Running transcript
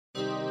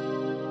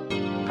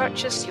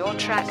Purchase your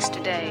tracks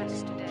today.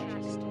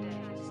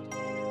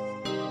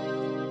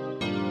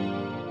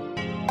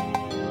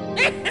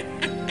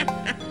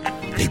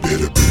 They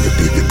better bring a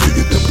bigger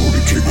nigga that pulled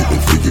the trigger. They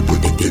figured,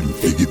 but they didn't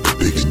figure the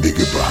bigger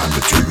nigga behind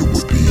the trigger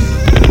would be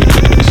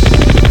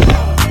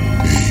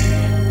me.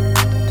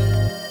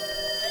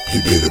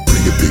 They better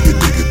bring a bigger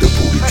nigga that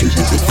pulled the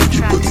trigger. They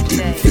figured, but they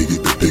didn't figure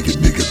the bigger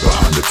nigga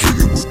behind the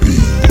trigger would be me.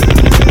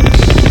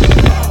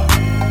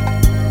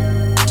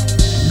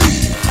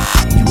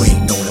 You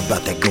ain't knowing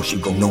about that ghost, you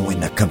gon' know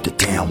when I come to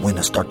town. When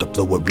I start to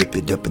flow, I rip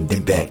it up and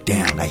then back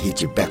down. I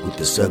hit you back with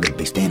the southern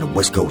bass stand and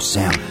West Coast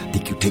sound.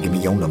 Think you taking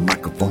me on the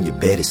microphone, you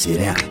better sit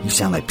down. You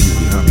sound like Pee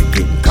Wee Herman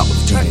getting caught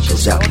with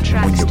janitors out.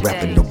 And when you're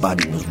rapping,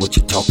 nobody knows what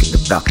you're talking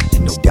about.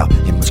 And no doubt,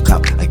 in much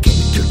clout, I came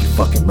to jerk your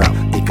fucking route.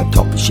 Think I'm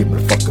talking shit,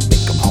 motherfucker,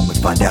 think I'm home and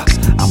find out.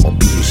 I'ma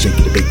beat it, shake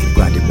it, bake it,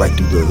 grind it right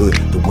through the hood.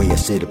 The way I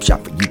set up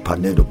shop for you,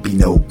 partner, it'll be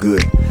no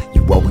good.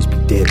 You always be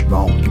dead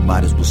wrong, you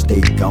might as well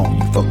stay gone.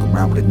 You fuck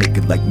around with a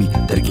nigga like me,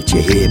 that'll get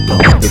your head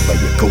blown. I live by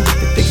your code of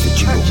the things that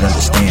you don't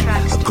understand.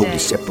 A code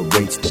that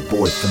separates the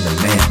boy from the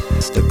man.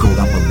 The code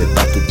I'ma live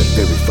by to the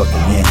very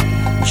fucking end.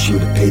 You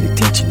should've paid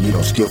attention, you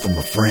don't steal from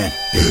a friend.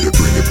 Better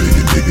bring a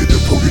bigger nigga to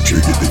pull the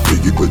trigger. They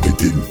figured, but they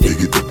didn't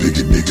figure the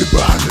bigger nigga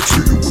behind the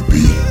trigger would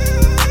be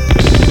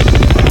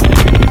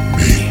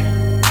me.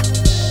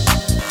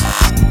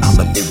 I'm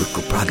a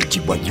lyrical prodigy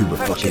while you're a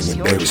fucking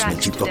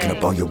embarrassment. You fucking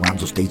up all your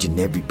rhymes on stage and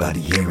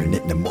everybody hearing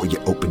it. And the more you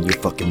open your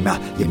fucking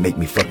mouth, you make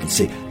me fucking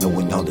sick.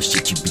 Knowing all the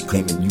shit you be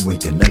claiming, you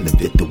ain't done none of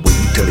it. The way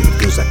you tell it, it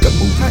feels like a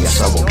movie I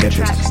saw on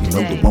Netflix. You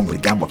know the one where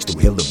the guy walks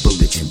through hell of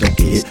bullets and don't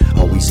get hit.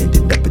 Always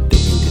ending up at the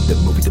end of the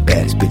movie, the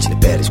baddest bitch and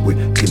the baddest wit.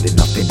 Killing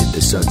off into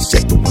the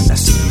sunset. But when I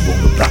see you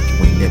on the block,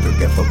 you ain't never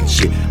got fucking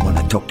shit. When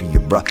I talk to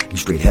your bro, you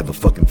straight have a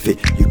fucking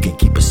fit. You can't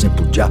keep a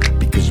simple job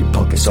because your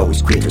punk is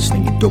always quitter.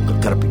 Slinging dope,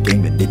 cut up a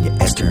game and then your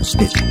ass turns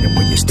snitch. And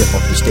when you step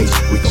off the stage,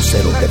 we gon'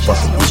 settle that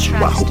fucking issue.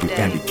 I hope your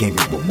family came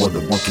here with more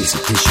than one case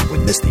of tissue.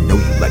 Unless they know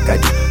you like I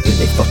do, then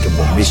they fucking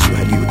won't miss you.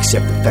 How do you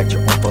accept the fact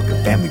your own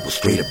fucking family will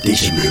straight up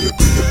dish you? They better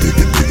bring a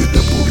bigger nigga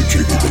that pulled the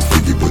trigger. They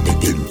figured, but they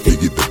didn't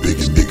figure the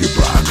bigger nigga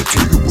behind the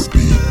trigger would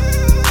be